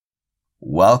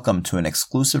Welcome to an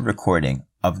exclusive recording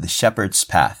of The Shepherd's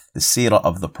Path, the Sirah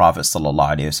of the Prophet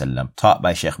ﷺ, taught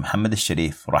by Sheikh Muhammad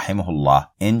al-Sharif, rahimahullah,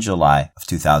 in July of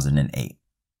 2008.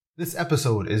 This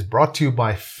episode is brought to you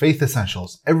by Faith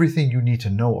Essentials, everything you need to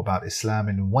know about Islam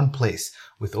in one place,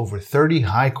 with over 30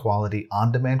 high-quality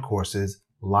on-demand courses,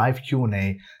 live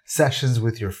Q&A, sessions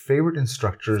with your favorite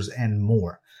instructors, and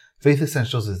more. Faith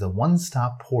Essentials is the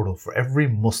one-stop portal for every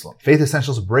Muslim. Faith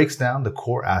Essentials breaks down the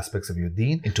core aspects of your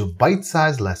deen into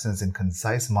bite-sized lessons and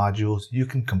concise modules you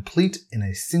can complete in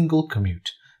a single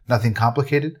commute. Nothing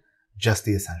complicated, just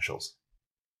the essentials.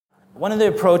 One of the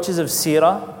approaches of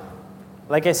Sirah,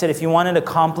 like I said, if you wanted to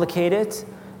complicate it,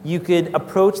 you could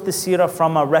approach the Sirah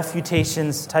from a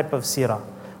refutations type of Sirah,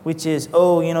 which is, the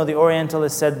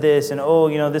Orientalist said this, and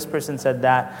this person said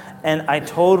that. And I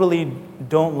totally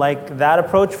don't like that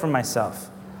approach for myself.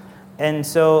 And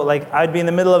so, I'd be in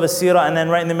the middle of a Sirah, and then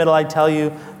right in the middle I'd tell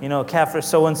you, Kafir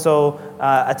so-and-so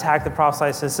attacked the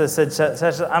Prophet,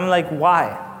 said. I'm like,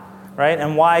 why? Right?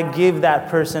 And why give that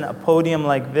person a podium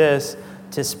like this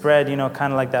to spread,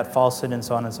 kind of like that falsehood and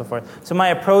so on and so forth. So my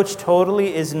approach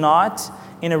totally is not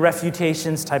in a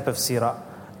refutations type of Sirah,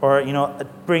 or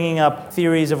bringing up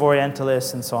theories of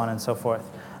Orientalists and so on and so forth.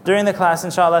 During the class,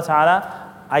 inshallah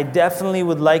ta'ala, I definitely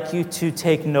would like you to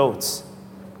take notes.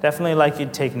 Definitely like you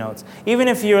to take notes. Even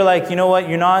if you're like,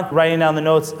 you're not writing down the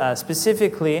notes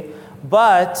specifically,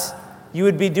 but you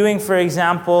would be doing, for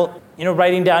example,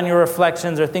 writing down your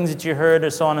reflections or things that you heard or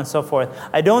so on and so forth.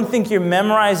 I don't think you're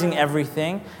memorizing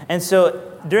everything. And so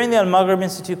during the Al-Maghrib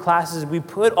Institute classes, we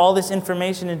put all this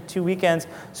information in 2 weekends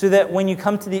so that when you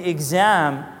come to the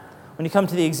exam,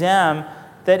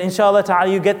 that inshallah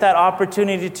ta'ala you get that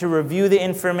opportunity to review the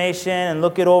information and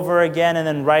look it over again and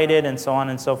then write it and so on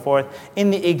and so forth in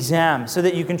the exam, so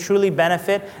that you can truly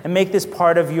benefit and make this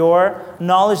part of your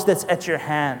knowledge that's at your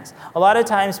hands. A lot of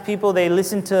times people, they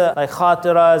listen to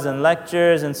khatiras and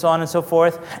lectures and so on and so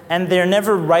forth, and they're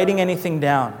never writing anything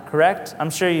down, correct?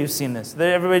 I'm sure you've seen this.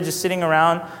 Everybody's just sitting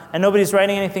around and nobody's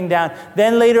writing anything down.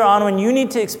 Then later on, when you need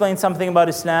to explain something about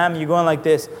Islam, you're going like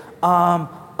this,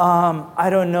 I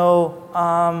don't know,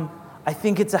 I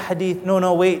think it's a hadith.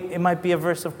 No, wait, it might be a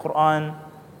verse of Quran.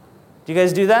 Do you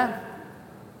guys do that?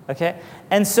 Okay.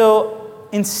 And so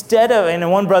instead of,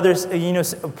 and one brother,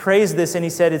 praised this and he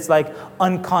said it's like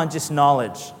unconscious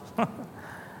knowledge.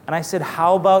 And I said,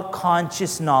 how about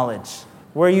conscious knowledge,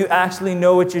 where you actually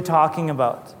know what you're talking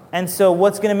about? And so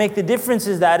what's going to make the difference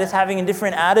is having a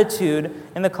different attitude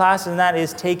in the class, and that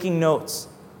is taking notes.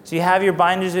 So you have your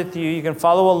binders with you, you can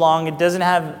follow along. It doesn't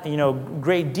have,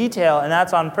 great detail, and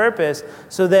that's on purpose,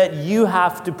 so that you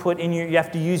have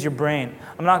to use your brain.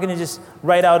 I'm not going to just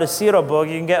write out a Sirah book.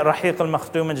 You can get Rahiq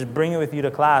al-Makhtum and just bring it with you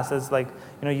to class. That's like,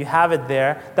 you have it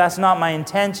there. That's not my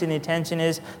intention. The intention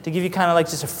is to give you kind of like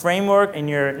just a framework in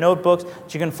your notebooks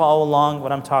that you can follow along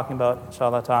what I'm talking about,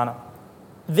 inshallah ta'ala.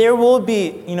 There will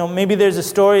be, maybe there's a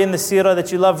story in the Sirah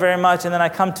that you love very much, and then I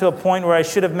come to a point where I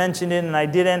should have mentioned it and I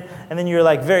didn't, and then you're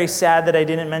like very sad that I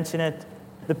didn't mention it.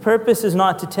 The purpose is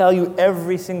not to tell you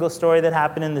every single story that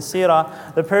happened in the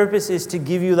Sirah. The purpose is to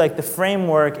give you like the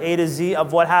framework, A to Z,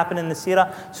 of what happened in the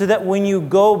Sirah, so that when you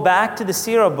go back to the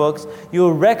Sirah books,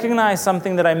 you'll recognize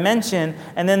something that I mentioned,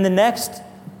 and then the next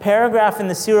paragraph in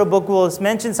the Sirah book will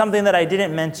mention something that I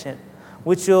didn't mention,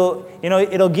 which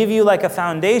it'll give you like a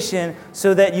foundation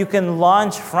so that you can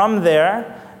launch from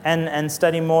there and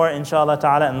study more, inshallah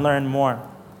ta'ala, and learn more.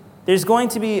 There's going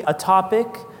to be a topic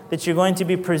that you're going to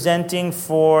be presenting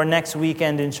for next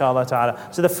weekend, inshallah ta'ala.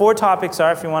 So the 4 topics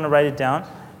are, if you want to write it down,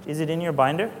 is it in your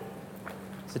binder?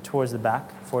 Is it towards the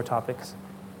back? 4 topics.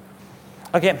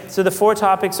 Okay, so the 4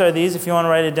 topics are these, if you want to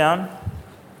write it down.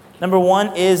 Number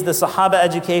 1 is the Sahaba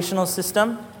educational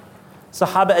system. So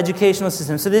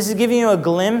this is giving you a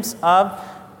glimpse of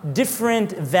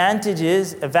different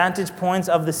vantage points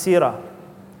of the Sirah.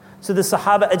 So the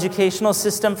Sahaba educational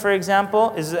system, for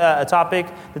example, is a topic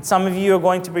that some of you are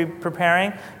going to be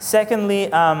preparing. Secondly,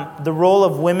 the role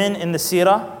of women in the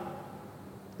Sirah.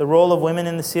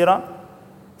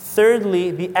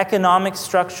 Thirdly, the economic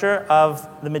structure of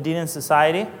the Medinan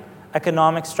society.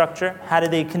 Economic structure, how do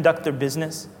they conduct their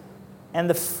business? And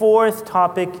the 4th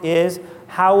topic is,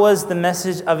 how was the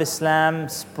message of Islam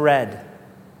spread?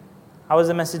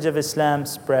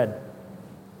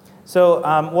 So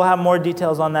we'll have more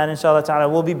details on that, inshallah ta'ala.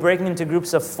 We'll be breaking into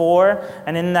groups of 4,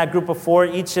 and in that group of 4,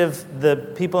 each of the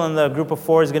people in the group of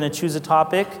 4 is going to choose a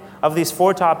topic of these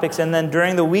 4 topics, and then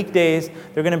during the weekdays,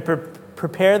 they're going to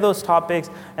prepare those topics,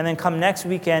 and then come next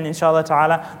weekend, inshallah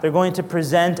ta'ala, they're going to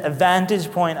present a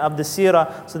vantage point of the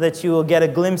Sirah so that you will get a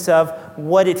glimpse of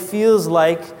what it feels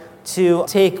like to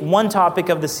take one topic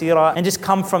of the Sirah and just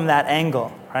come from that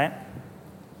angle, right?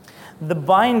 The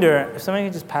binder, if somebody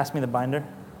could just pass me the binder,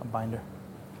 a binder.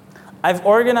 I've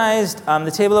organized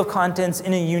the table of contents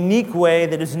in a unique way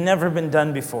that has never been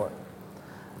done before,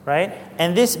 right?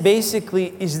 And this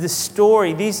basically is the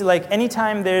story. These, like,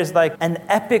 anytime there's like an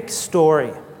epic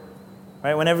story,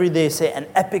 right? Whenever they say an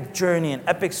epic journey, an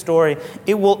epic story,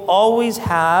 it will always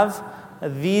have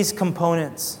these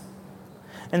components.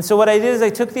 And so what I did is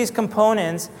I took these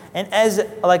components, and as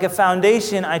like a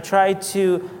foundation, I tried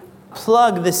to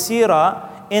plug the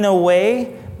Sirah in a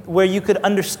way where you could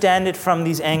understand it from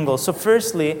these angles. So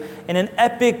firstly, in an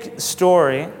epic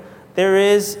story, there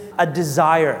is a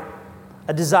desire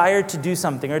to do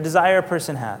something, or a desire a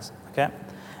person has, okay?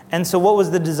 And so what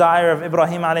was the desire of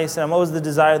Ibrahim alayhi salam? What was the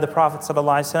desire of the Prophet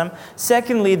sallallahu alaihi wasallam?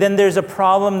 Secondly, then there's a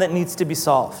problem that needs to be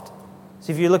solved.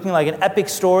 So if you're looking like an epic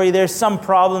story, there's some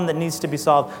problem that needs to be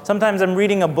solved. Sometimes I'm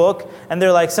reading a book and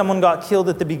they're like, someone got killed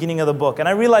at the beginning of the book. And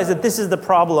I realize that this is the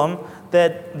problem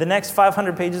that the next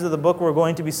 500 pages of the book we're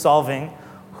going to be solving.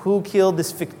 Who killed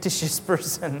this fictitious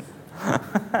person?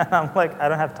 And I'm like, I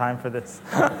don't have time for this.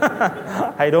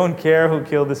 I don't care who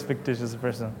killed this fictitious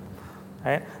person.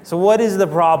 Right? So what is the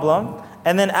problem?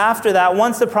 And then after that,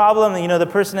 once the problem, the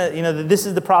person, this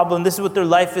is the problem, this is what their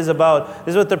life is about,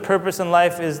 this is what their purpose in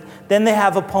life is, then they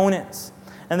have opponents.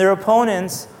 And their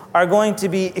opponents are going to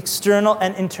be external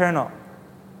and internal,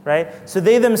 right? So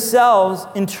they themselves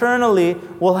internally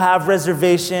will have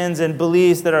reservations and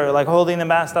beliefs that are like holding them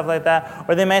back, stuff like that.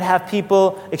 Or they might have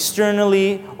people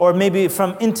externally, or maybe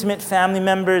from intimate family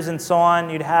members and so on.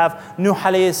 You'd have Nuh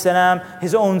alayhi salam,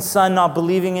 his own son not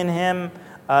believing in him,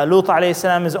 Lut alayhi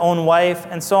salam, his own wife,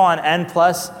 and so on, and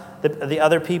plus the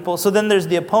other people. So then there's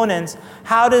the opponents.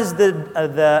 How does the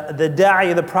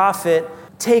da'i, the prophet,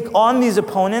 take on these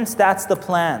opponents? That's the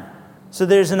plan. So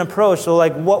there's an approach. So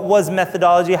like, what was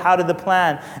methodology? How did the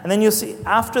plan? And then you'll see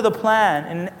after the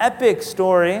plan, in an epic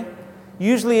story,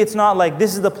 usually it's not like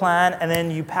this is the plan and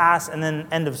then you pass and then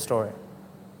end of story.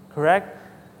 Correct?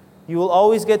 You will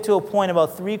always get to a point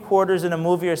about 3/4 in a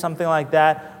movie or something like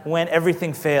that when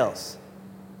everything fails.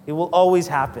 It will always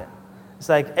happen. It's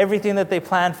like everything that they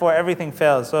planned for, everything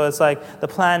fails. So it's like the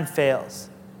plan fails.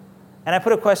 And I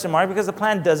put a question mark because the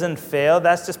plan doesn't fail.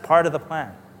 That's just part of the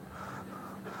plan.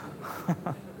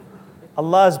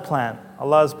 Allah's plan.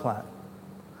 Allah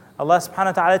subhanahu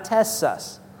wa ta'ala tests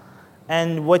us.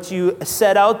 And what you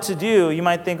set out to do, you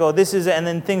might think, oh, this is it, and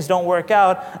then things don't work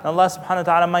out. And Allah subhanahu wa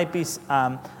ta'ala might be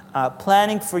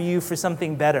planning for you for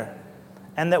something better.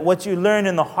 And that what you learn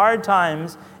in the hard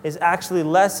times is actually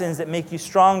lessons that make you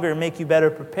stronger, make you better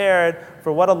prepared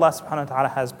for what Allah subhanahu wa ta'ala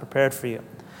has prepared for you.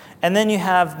 And then you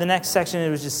have the next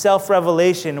section, which is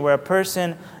self-revelation, where a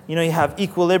person, you have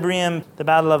equilibrium, the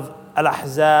battle of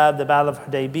Al-Ahzab, the battle of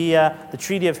Hudaybiyah, the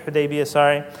treaty of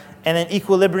Hudaybiyah, and then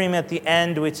equilibrium at the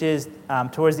end, which is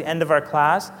towards the end of our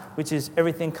class, which is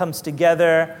everything comes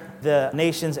together, the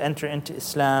nations enter into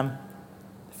Islam,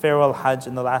 farewell Hajj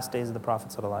in the last days of the Prophet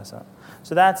ﷺ.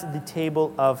 So that's the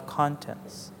table of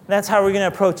contents. That's how we're going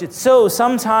to approach it. So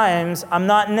sometimes I'm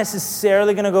not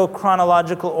necessarily going to go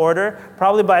chronological order.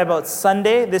 Probably by about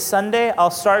this Sunday,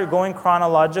 I'll start going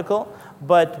chronological.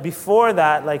 But before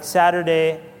that, like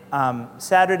Saturday,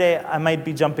 I might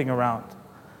be jumping around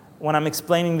when I'm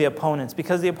explaining the opponents,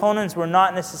 because the opponents were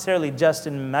not necessarily just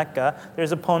in Mecca.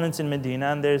 There's opponents in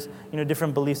Medina, and there's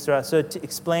different beliefs throughout. So to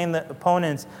explain the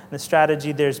opponents and the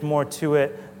strategy, there's more to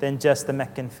it than just the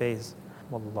Meccan phase.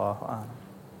 Wallahu a'lam.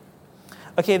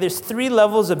 Okay, there's 3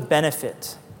 levels of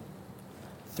benefit.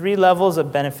 3 levels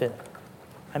of benefit.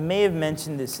 I may have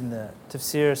mentioned this in the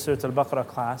Tafsir Surah Al-Baqarah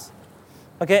class.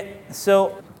 Okay,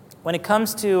 so when it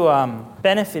comes to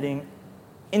benefiting,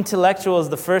 intellectual is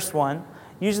the first one.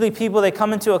 Usually people, they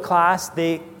come into a class,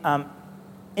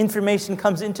 information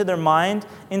comes into their mind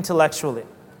intellectually,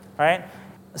 right?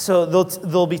 So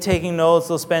they'll be taking notes,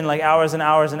 they'll spend like hours and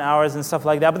hours and hours and stuff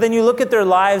like that. But then you look at their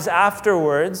lives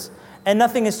afterwards, and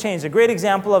nothing has changed. A great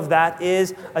example of that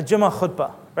is a Jummah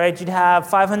khutbah, right? You'd have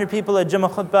 500 people at Jummah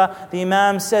khutbah. The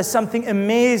Imam says something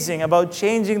amazing about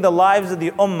changing the lives of the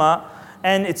ummah,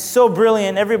 and it's so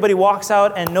brilliant, everybody walks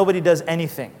out and nobody does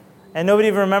anything. And nobody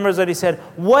even remembers what he said.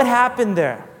 What happened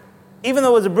there? Even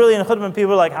though it was a brilliant khutbah, people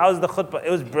were like, how's the khutbah? It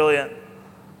was brilliant.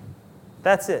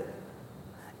 That's it.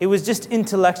 It was just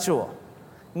intellectual.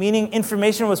 Meaning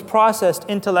information was processed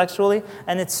intellectually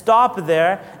and it stopped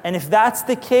there. And if that's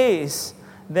the case,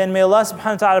 then may Allah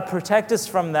subhanahu wa ta'ala protect us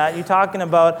from that. You're talking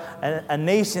about a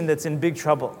nation that's in big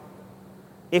trouble.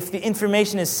 If the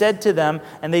information is said to them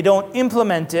and they don't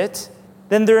implement it,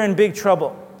 then they're in big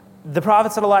trouble. the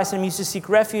Prophet ﷺ used to seek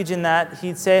refuge in that.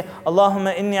 He'd say,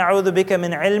 Allahumma inni a'udhu bika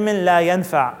min ilmin la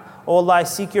yanfa'. Oh Allah, I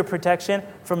seek your protection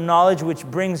from knowledge which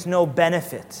brings no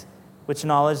benefit. Which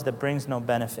knowledge that brings no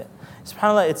benefit.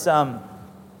 SubhanAllah, it's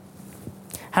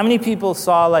how many people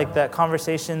saw like that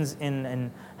conversations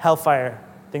in hellfire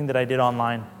thing that I did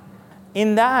online?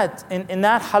 In that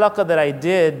halaqah that I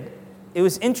did, it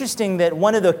was interesting that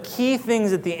one of the key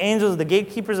things that the angels, the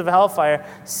gatekeepers of hellfire,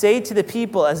 say to the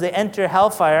people as they enter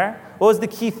hellfire, what was the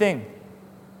key thing?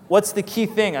 What's the key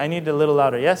thing? I need a little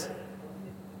louder, yes?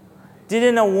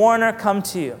 Didn't a warner come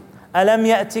to you? Alam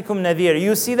ya'tikum nadhir.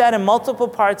 You see that in multiple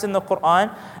parts in the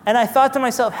Quran. And I thought to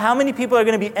myself, how many people are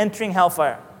going to be entering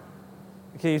hellfire?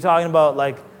 Okay, you're talking about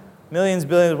like millions,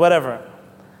 billions, whatever.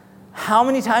 How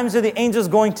many times are the angels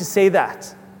going to say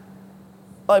that?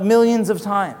 Like millions of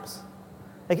times.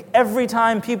 Like every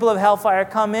time people of hellfire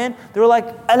come in, they were like,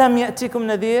 Alam ya'tikum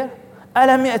nadhir?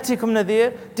 Alam ya'tikum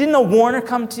nadhir? Didn't a warner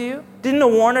come to you? Didn't a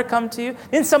warner come to you?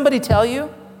 Didn't somebody tell you?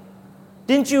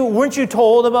 Weren't you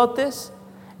told about this?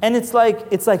 And it's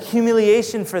like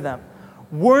humiliation for them.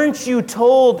 Weren't you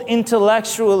told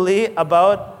intellectually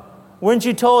weren't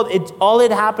you told all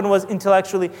it happened was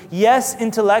intellectually? Yes,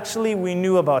 intellectually we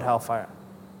knew about hellfire.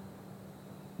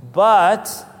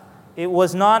 But it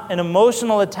was not an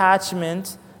emotional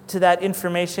attachment to that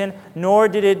information, nor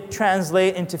did it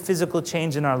translate into physical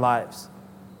change in our lives.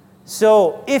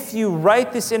 So if you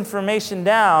write this information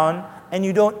down and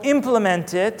you don't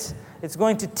implement it, it's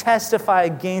going to testify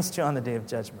against you on the Day of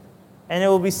Judgment. And it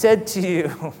will be said to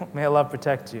you, may Allah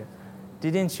protect you,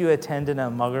 didn't you attend in a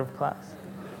Maghrib class?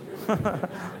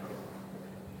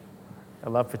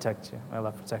 Allah protect you. May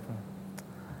Allah protect me.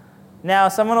 Now,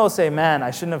 someone will say, man, I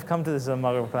shouldn't have come to this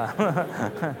Maghrib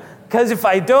class. Because if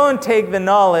I don't take the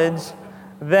knowledge,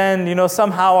 then,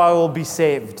 somehow I will be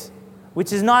saved.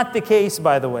 Which is not the case,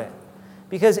 by the way.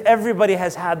 Because everybody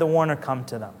has had the warner come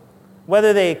to them.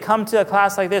 Whether they come to a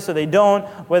class like this or they don't,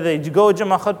 whether they go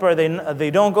Jummah Khutbah or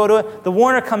they don't go to it, the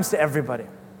warner comes to everybody.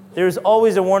 There's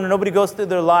always a warner. Nobody goes through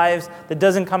their lives that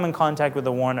doesn't come in contact with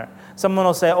a warner. Someone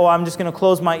will say, I'm just going to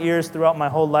close my ears throughout my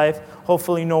whole life.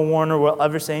 Hopefully no warner will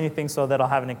ever say anything so that I'll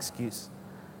have an excuse.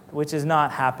 Which is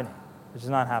not happening.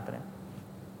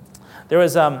 There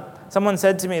was, someone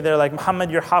said to me, they're like, Muhammad,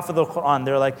 you're Hafidh al-Quran.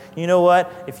 They're like, you know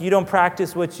what? If you don't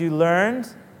practice what you learned,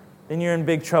 then you're in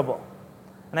big trouble.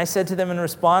 And I said to them in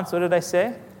response, what did I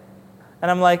say?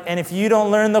 And I'm like, and if you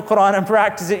don't learn the Quran and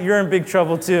practice it, you're in big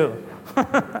trouble too.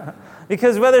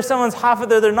 Because whether someone's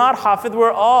Hafidh or they're not Hafidh,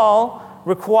 we're all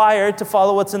required to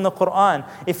follow what's in the Quran.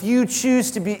 If you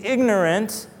choose to be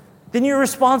ignorant, then you're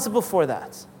responsible for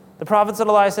that. The Prophet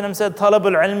ﷺ said,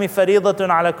 Talabul ilmi faridatun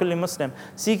ala kulli Muslim.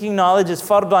 Seeking knowledge is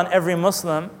fard on every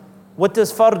Muslim. What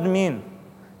does fard mean?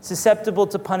 Susceptible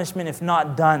to punishment if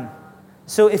not done.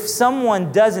 So if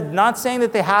someone does it, not saying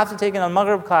that they have to take an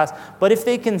al-Maghrib class, but if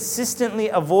they consistently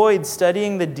avoid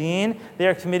studying the deen, they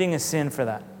are committing a sin for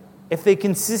that. If they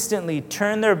consistently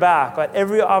turn their back at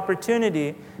every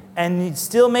opportunity and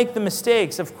still make the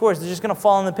mistakes, of course, they're just going to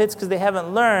fall in the pits because they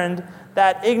haven't learned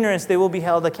that ignorance. They will be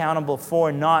held accountable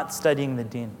for not studying the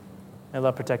deen. May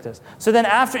Allah protect us. So then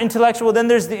after intellectual, then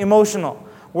there's the emotional,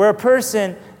 where a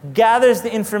person gathers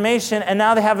the information and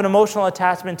now they have an emotional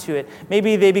attachment to it.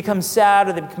 Maybe they become sad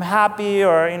or they become happy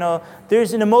or,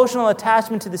 there's an emotional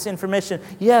attachment to this information.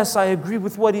 Yes, I agree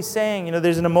with what he's saying.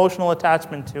 There's an emotional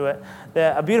attachment to it.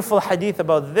 A beautiful hadith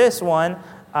about this one,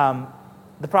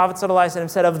 the Prophet ﷺ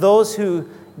said, of those who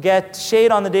get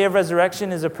shade on the day of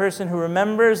resurrection is a person who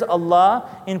remembers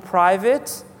Allah in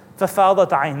private, فَفَاضَتْ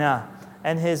عَيْنَاهُ,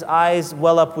 and his eyes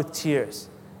well up with tears.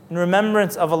 In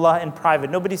remembrance of Allah in private.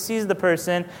 Nobody sees the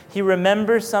person. He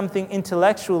remembers something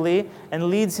intellectually and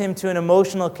leads him to an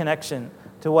emotional connection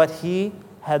to what he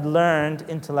had learned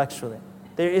intellectually.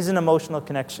 There is an emotional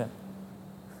connection.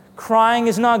 Crying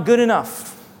is not good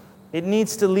enough. It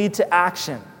needs to lead to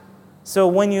action. So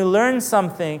when you learn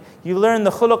something, you learn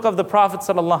the khuluq of the Prophet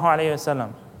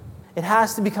ﷺ. It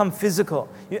has to become physical.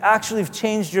 You actually have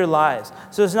changed your lives.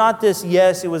 So it's not this,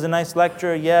 yes, it was a nice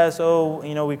lecture, yes,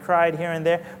 we cried here and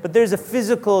there, but there's a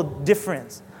physical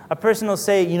difference. A person will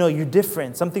say, you're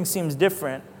different, something seems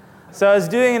different. So I was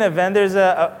doing an event, there's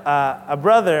a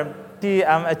brother, he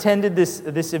attended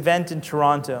this event in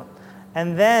Toronto.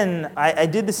 And then I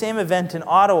did the same event in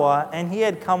Ottawa, and he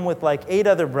had come with like 8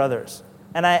 other brothers.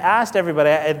 And I asked everybody,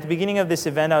 at the beginning of this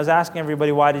event, I was asking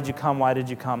everybody, why did you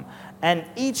come? And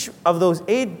each of those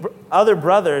 8 other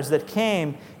brothers that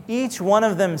came, each one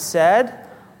of them said,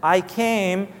 I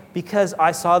came because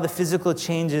I saw the physical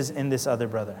changes in this other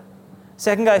brother.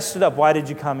 Second guy stood up. Why did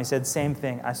you come? He said, same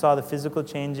thing. I saw the physical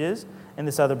changes in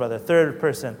this other brother. Third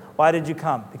person, why did you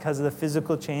come? Because of the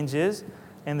physical changes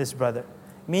in this brother.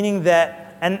 Meaning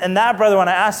that, and that brother, when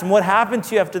I asked him, what happened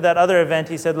to you after that other event?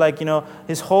 He said,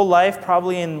 his whole life,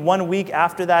 probably in 1 week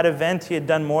after that event, he had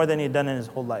done more than he had done in his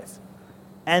whole life.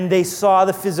 And they saw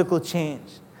the physical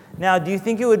change. Now, do you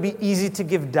think it would be easy to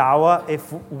give da'wah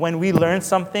if when we learned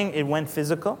something, it went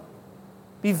physical?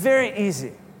 Be very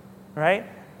easy, right?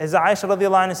 As Aisha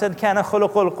radiallahu anha said, كَانَ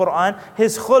خُلُقُ الْقُرْآنِ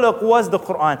His khuluq was the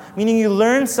Qur'an. Meaning you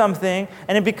learn something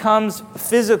and it becomes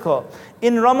physical.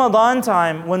 In Ramadan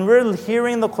time, when we're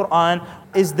hearing the Qur'an,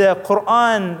 is the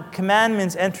Qur'an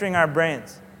commandments entering our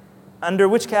brains? Under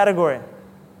which category?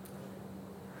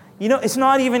 It's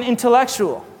not even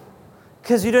intellectual.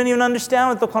 Because you don't even understand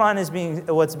what the Qur'an is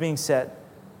what's being said.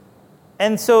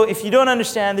 And so if you don't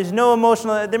understand, there's no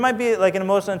emotional, there might be like an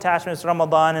emotional attachment to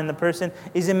Ramadan and the person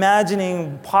is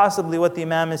imagining possibly what the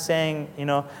Imam is saying,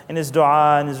 in his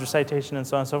dua and his recitation and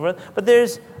so on and so forth. But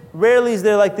rarely is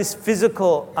there like this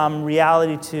physical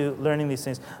reality to learning these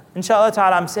things. Inshallah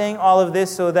ta'ala, I'm saying all of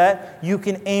this so that you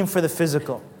can aim for the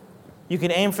physical. You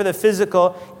can aim for the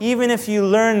physical, even if you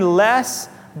learn less,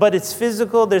 but it's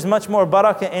physical, there's much more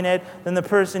barakah in it than the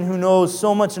person who knows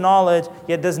so much knowledge,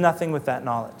 yet does nothing with that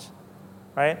knowledge.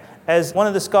 Right? As one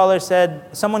of the scholars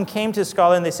said, someone came to a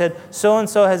scholar and they said,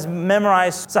 so-and-so has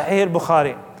memorized Sahih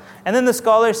al-Bukhari. And then the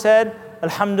scholar said,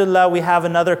 Alhamdulillah, we have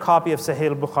another copy of Sahih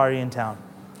al-Bukhari in town.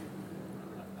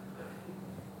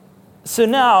 So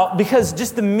now, because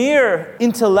just the mere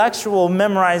intellectual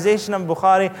memorization of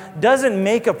Bukhari doesn't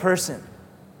make a person,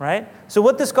 right? So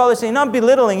what the scholars say, not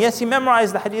belittling, yes, he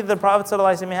memorized the hadith of the Prophet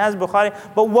ﷺ, he has Bukhari,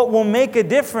 but what will make a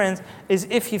difference is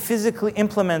if he physically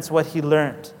implements what he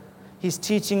learned. He's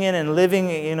teaching it and living,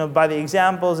 by the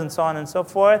examples and so on and so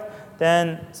forth,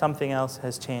 then something else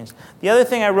has changed. The other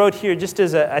thing I wrote here, just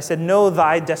as I said, know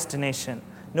thy destination.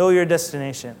 Know your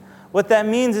destination. What that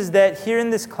means is that here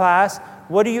in this class,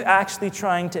 what are you actually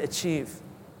trying to achieve?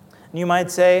 And you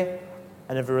might say,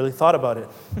 I never really thought about it.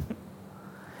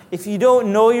 If you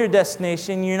don't know your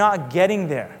destination, you're not getting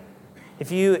there.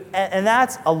 And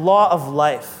that's a law of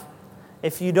life.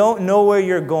 If you don't know where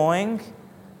you're going,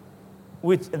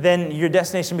 then your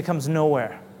destination becomes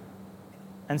nowhere.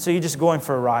 And so you're just going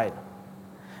for a ride.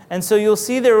 And so you'll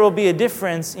see there will be a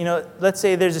difference. Let's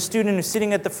say there's a student who's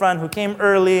sitting at the front who came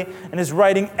early and is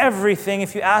writing everything.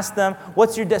 If you ask them,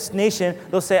 what's your destination?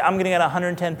 They'll say, I'm going to get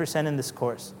 110% in this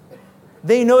course.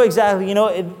 They know exactly,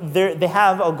 they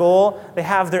have a goal, they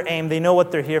have their aim, they know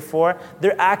what they're here for.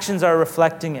 Their actions are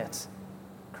reflecting it.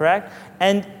 Correct?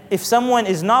 And if someone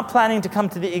is not planning to come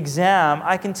to the exam,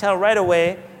 I can tell right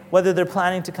away whether they're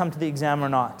planning to come to the exam or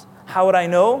not. How would I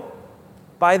know?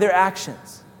 By their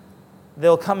actions.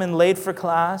 They'll come in late for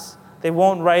class. They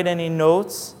won't write any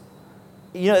notes.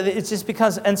 It's just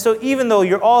because, and so even though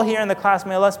you're all here in the class,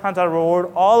 may Allah subhanahu wa ta'ala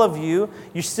reward all of you,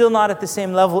 you're still not at the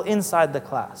same level inside the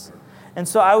class. And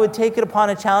so I would take it upon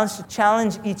a challenge to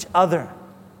challenge each other.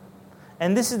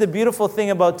 And this is the beautiful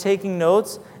thing about taking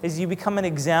notes, is you become an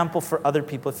example for other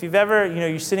people. If you've ever,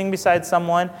 you're sitting beside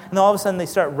someone, and then all of a sudden they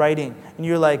start writing, and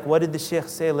you're like, what did the sheikh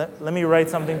say? Let me write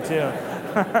something too.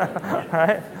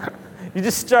 Right? You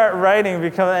just start writing,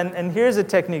 and here's a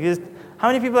technique. How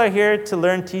many people are here to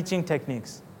learn teaching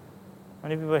techniques? How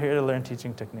many people are here to learn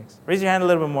teaching techniques? Raise your hand a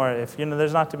little bit more. If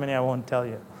there's not too many, I won't tell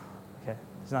you. Okay,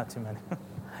 there's not too many.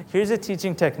 Here's a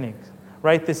teaching technique.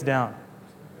 Write this down.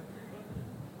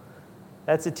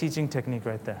 That's a teaching technique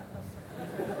right there.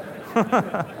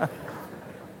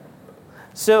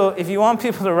 So if you want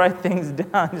people to write things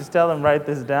down, just tell them, write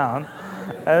this down.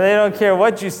 And they don't care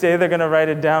what you say, they're going to write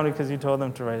it down because you told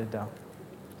them to write it down.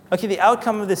 Okay, the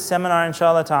outcome of this seminar,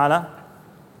 inshallah ta'ala,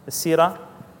 the Sirah,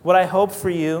 what I hope for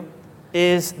you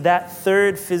is that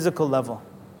third physical level.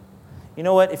 You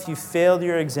know what? If you failed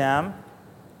your exam,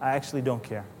 I actually don't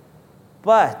care.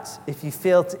 But if you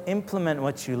fail to implement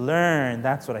what you learn,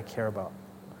 that's what I care about.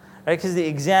 Right? Because the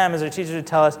exam, as our teachers would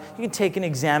tell us, you can take an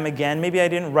exam again. Maybe I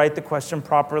didn't write the question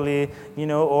properly,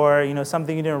 or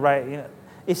something you didn't write.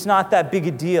 It's not that big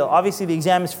a deal. Obviously, the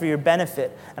exam is for your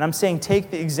benefit. And I'm saying take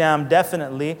the exam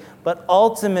definitely, but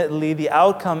ultimately the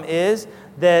outcome is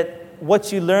that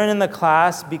what you learn in the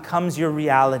class becomes your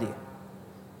reality.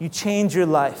 You change your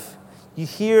life. You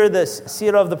hear the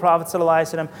Sirah of the Prophet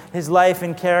ﷺ, his life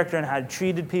and character and how he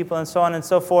treated people and so on and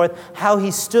so forth, how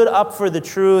he stood up for the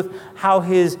truth, how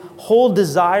his whole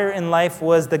desire in life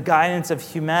was the guidance of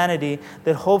humanity,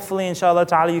 that hopefully, inshallah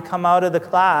ta'ala, you come out of the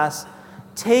class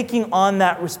taking on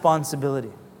that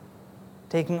responsibility.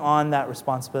 Taking on that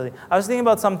responsibility. I was thinking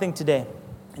about something today.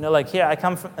 Like here, I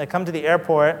come to the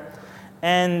airport,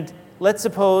 and let's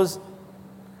suppose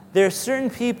there are certain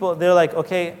people, they're like,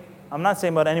 okay, I'm not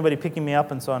saying about anybody picking me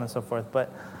up and so on and so forth,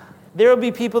 but there will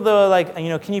be people that are like,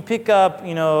 can you pick up,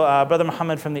 Brother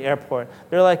Muhammad from the airport?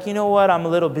 They're like, you know what, I'm a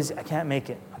little busy, I can't make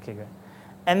it. Okay, great.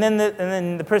 And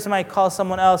then the person might call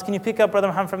someone else, can you pick up Brother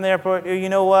Muhammad from the airport? Or, you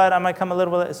know what, I might come a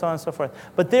little bit, so on and so forth.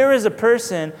 But there is a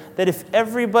person that if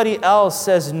everybody else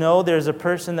says no, there's a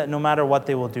person that no matter what,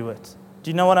 they will do it.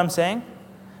 Do you know what I'm saying?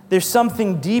 There's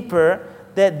something deeper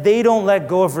that they don't let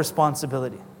go of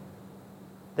responsibility.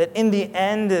 That in the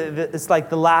end, it's like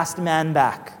the last man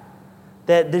back.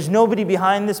 That there's nobody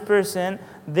behind this person.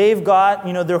 They've got,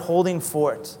 they're holding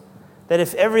fort. That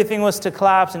if everything was to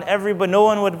collapse and no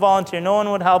one would volunteer, no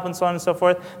one would help and so on and so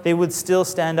forth, they would still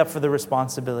stand up for the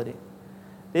responsibility.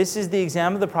 This is the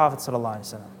example of the Prophet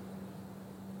ﷺ.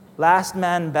 Last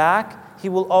man back, he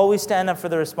will always stand up for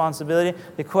the responsibility.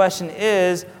 The question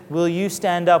is, will you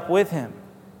stand up with him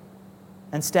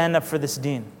and stand up for this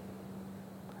deen?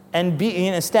 And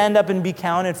stand up and be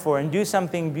counted for and do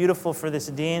something beautiful for this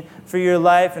deen, for your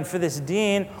life and for this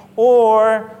deen,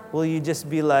 or will you just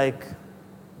be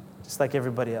just like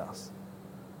everybody else?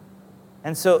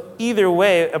 And so either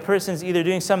way, a person's either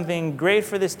doing something great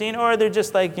for this deen, or they're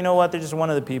just like, they're just one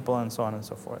of the people, and so on and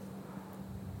so forth.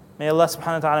 May Allah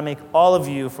subhanahu wa ta'ala make all of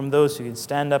you from those who can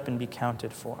stand up and be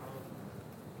counted for.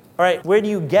 All right, where do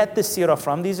you get the Sirah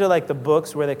from? These are like the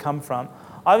books where they come from.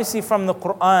 Obviously from the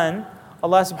Quran,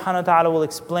 Allah subhanahu wa ta'ala will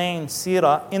explain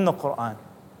Sirah in the Quran.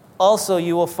 Also,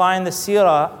 you will find the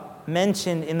Sirah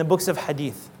mentioned in the books of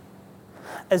Hadith.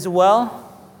 As well,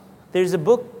 there's a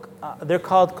book, they're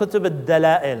called Kutub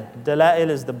al-Dala'il. Dala'il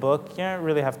is the book. You don't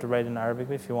really have to write in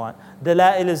Arabic if you want.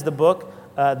 Dala'il is the book,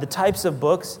 the types of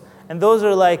books. And those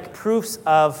are like proofs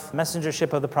of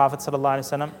messengership of the Prophet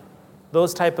ﷺ.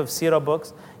 Those type of Sirah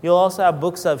books. You'll also have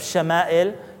books of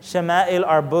Shama'il. Shama'il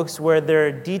are books where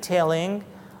they're detailing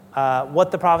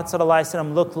what the Prophet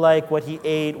ﷺ looked like, what he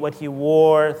ate, what he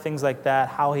wore, things like that,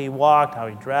 how he walked, how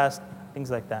he dressed, things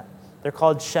like that. They're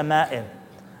called Shama'il.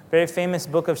 Very famous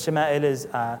book of Shama'il is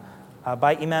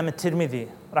by Imam al-Tirmidhi,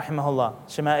 rahimahullah,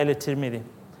 Shama'il al-Tirmidhi.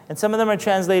 And some of them are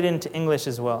translated into English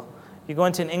as well. You go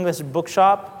into an English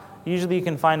bookshop, usually you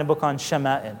can find a book on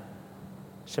Shama'il.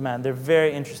 Shama'il, they're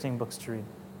very interesting books to read.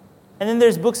 And then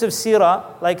there's books of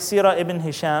Sirah, like Sirah ibn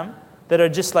Hisham, that are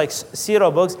just like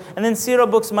Sirah books. And then Sirah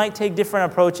books might take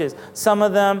different approaches. Some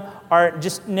of them are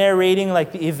just narrating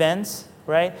like the events,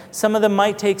 right? Some of them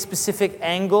might take specific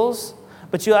angles,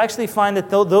 but you'll actually find that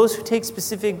those who take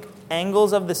specific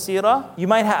angles of the Sirah, you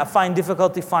might find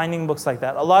difficulty finding books like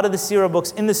that. A lot of the Sirah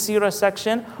books in the Sirah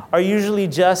section are usually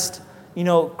just,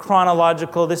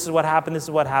 chronological, this is what happened,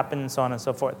 and so on and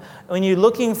so forth. When you're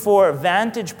looking for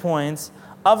vantage points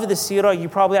of the Sirah, you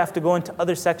probably have to go into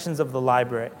other sections of the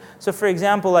library. So for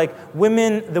example, like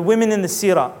the women in the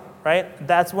Sirah, right?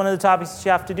 That's one of the topics that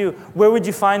you have to do. Where would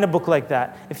you find a book like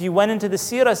that? If you went into the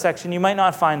Sirah section, you might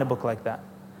not find a book like that.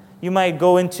 You might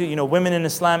go into, women in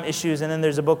Islam issues, and then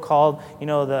there's a book called,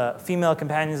 the female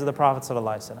companions of the Prophet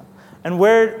ﷺ. And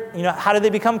where, how do they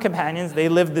become companions? They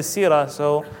lived the Sirah,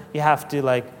 so you have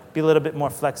to be a little bit more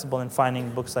flexible in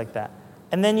finding books like that.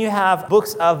 And then you have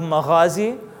books of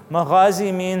Maghazi.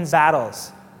 Maghazi means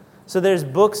battles. So there's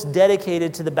books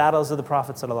dedicated to the battles of the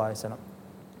Prophet ﷺ.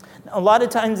 A lot of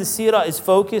times the Sirah is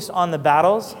focused on the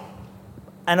battles.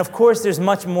 And of course, there's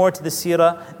much more to the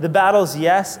Sirah. The battles,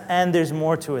 yes, and there's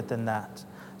more to it than that.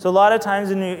 So a lot of times,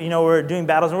 we're doing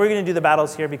battles, and we're going to do the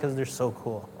battles here because they're so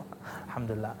cool.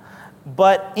 Alhamdulillah.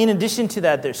 But in addition to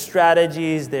that, there's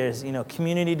strategies, there's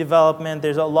community development,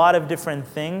 there's a lot of different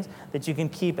things that you can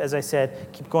keep, as I said,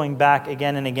 keep going back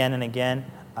again and again and again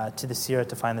to the Sirah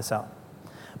to find this out.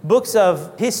 Books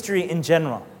of history in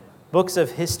general. Books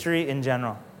of history in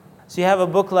general. So you have a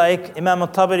book like Imam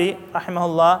al-Tabari,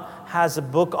 rahimahullah, has a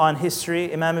book on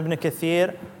history. Imam ibn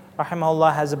Kathir,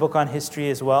 rahimahullah, has a book on history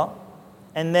as well.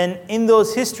 And then in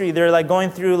those history, they're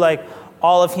going through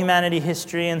all of humanity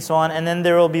history and so on. And then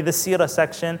there will be the Sirah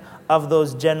section of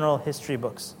those general history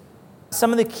books.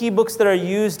 Some of the key books that are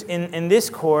used in this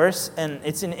course, and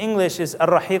it's in English, is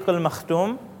Ar-Rahiq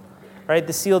al-Makhtum, right?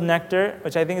 The Sealed Nectar,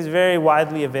 which I think is very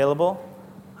widely available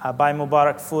by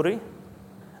Mubarak Furi.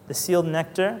 The Sealed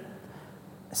Nectar.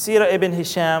 Sirah ibn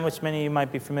Hisham, which many of you might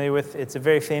be familiar with. It's a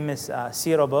very famous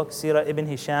Sirah book, Sirah ibn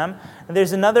Hisham. And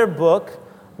there's another book,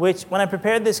 which when I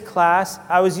prepared this class,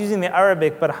 I was using the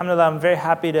Arabic, but alhamdulillah, I'm very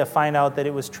happy to find out that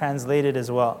it was translated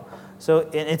as well. So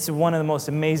it's one of the most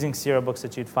amazing Sirah books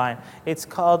that you'd find. It's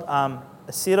called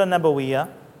Sirah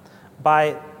Nabawiyya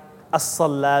by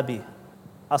As-Sallabi.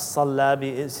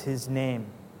 As-Sallabi is his name.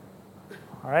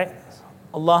 All right?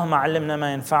 Allahumma allimna ma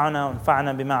yanfa'una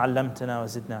wanfa'na bima 'allamtana wa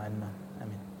zidna ilman.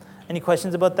 Ameen. Any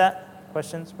questions about that?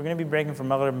 Questions? We're going to be breaking for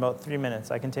Maghrib in about 3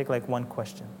 minutes. I can take like one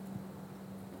question.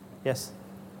 Yes?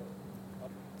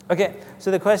 Okay,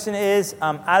 so the question is,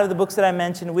 out of the books that I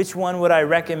mentioned, which one would I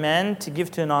recommend to give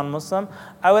to a non-Muslim?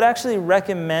 I would actually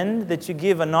recommend that you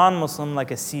give a non-Muslim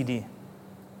like a CD,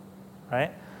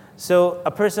 right? So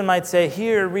a person might say,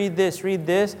 here, read this, read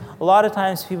this. A lot of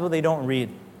times people, they don't read,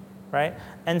 right?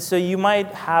 And so you might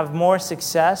have more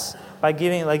success by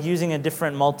giving, like using a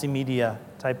different multimedia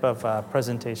type of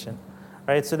presentation,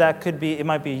 right? So that could be, it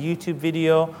might be a YouTube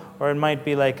video, or it might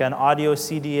be like an audio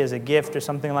CD as a gift or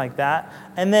something like that.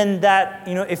 And then that,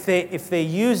 if they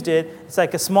used it, it's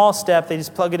like a small step. They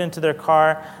just plug it into their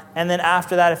car. And then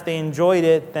after that, if they enjoyed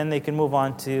it, then they can move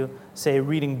on to, say,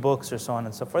 reading books or so on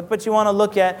and so forth. But you want to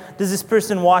look at, does this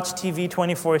person watch TV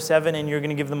 24/7 and you're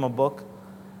going to give them a book?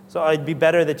 So it'd be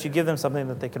better that you give them something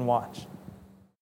that they can watch.